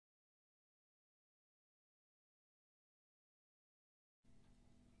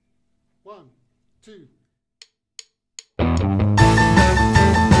One, two. You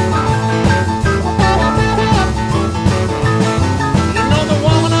know the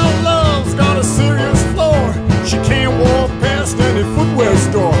woman I love's got a serious flaw. She can't walk past any footwear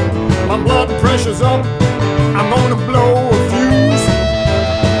store. My blood pressure's up, I'm gonna blow a fuse.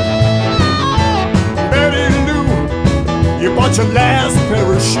 Betty Lou, you bought your last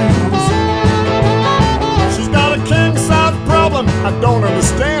pair of shoes. She's got a king-size problem I don't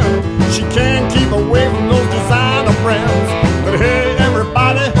understand. She can't keep away from those designer brands. But hey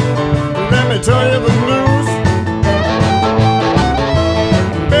everybody, let me tell you the news.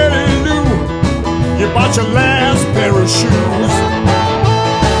 Betty Lou, you bought your last pair of shoes.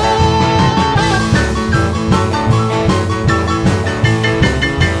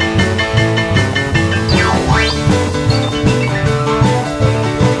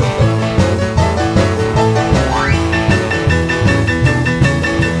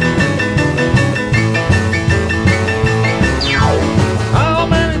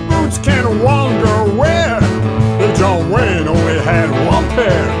 John Wayne only had one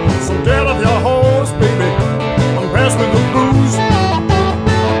pair. So get off your horse, baby, and pass me the booze.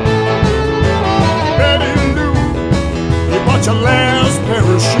 Betty Lou, you bought your last pair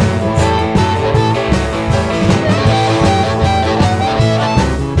of shoes.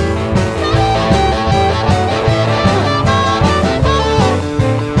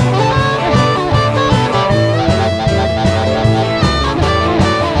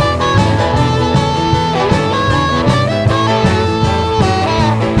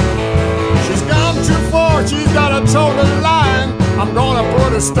 She's got a total line. I'm gonna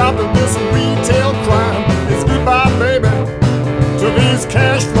put a stop to this retail crime. It's goodbye, baby, to these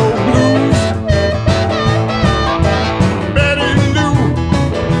cash flow blues. Betty Lou,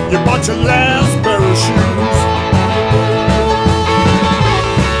 you bought your last pair of shoes.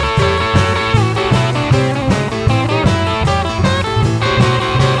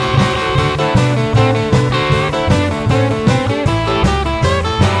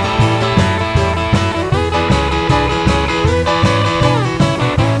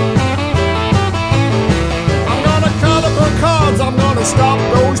 Stop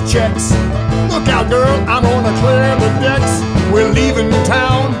those checks. Look out, girl, I'm gonna clear the decks. We're leaving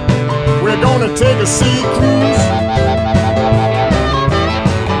town. We're gonna take a sea cruise.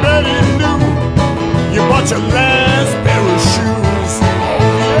 Betty Lou, you bought your last